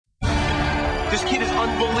This kid is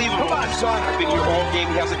unbelievable. Come on, son. I've been here all game.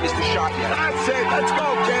 He hasn't missed a shot yet. That's it. Let's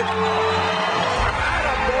go, kid.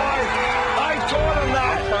 Attaboy. I taught him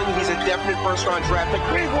that. I'm telling you, he's a definite first-round draft pick.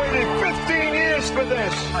 We've waited 15 years for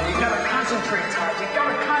this. You gotta concentrate, Todd. You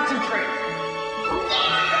gotta concentrate.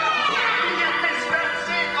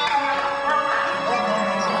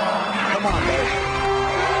 Come on, baby.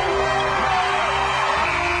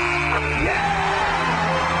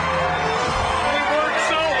 He worked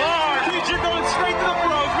so hard. Dude, you're going straight to the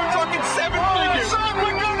pros. We're talking seven figures. Son,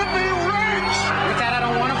 we're gonna be rich. Dad, I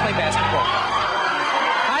don't want to play basketball.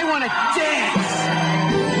 I want to dance.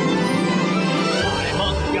 I'm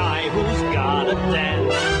a guy who's gotta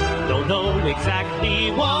dance. Don't know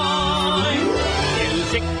exactly why.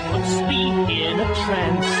 Music puts me in a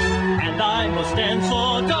trance, and I must dance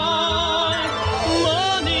or die.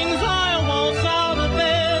 Mornings I waltz out of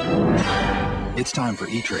bed. It's time for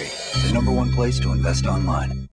E-Trade, the #1 place to invest online.